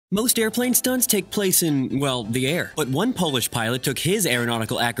Most airplane stunts take place in, well, the air. But one Polish pilot took his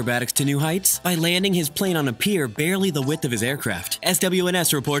aeronautical acrobatics to new heights by landing his plane on a pier barely the width of his aircraft.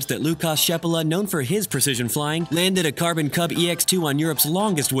 SWNS reports that Lukas Szepela, known for his precision flying, landed a Carbon Cub EX2 on Europe's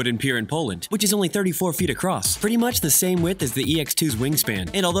longest wooden pier in Poland, which is only 34 feet across, pretty much the same width as the EX2's wingspan.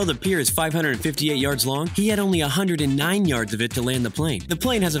 And although the pier is 558 yards long, he had only 109 yards of it to land the plane. The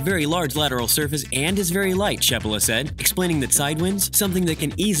plane has a very large lateral surface and is very light, Szepela said, explaining that side winds, something that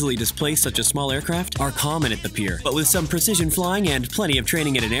can easily displace such a small aircraft, are common at the pier. But with some precision flying and plenty of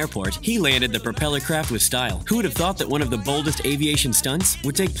training at an airport, he landed the propeller craft with style. Who would have thought that one of the boldest aviation stunts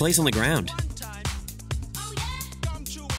would take place on the ground?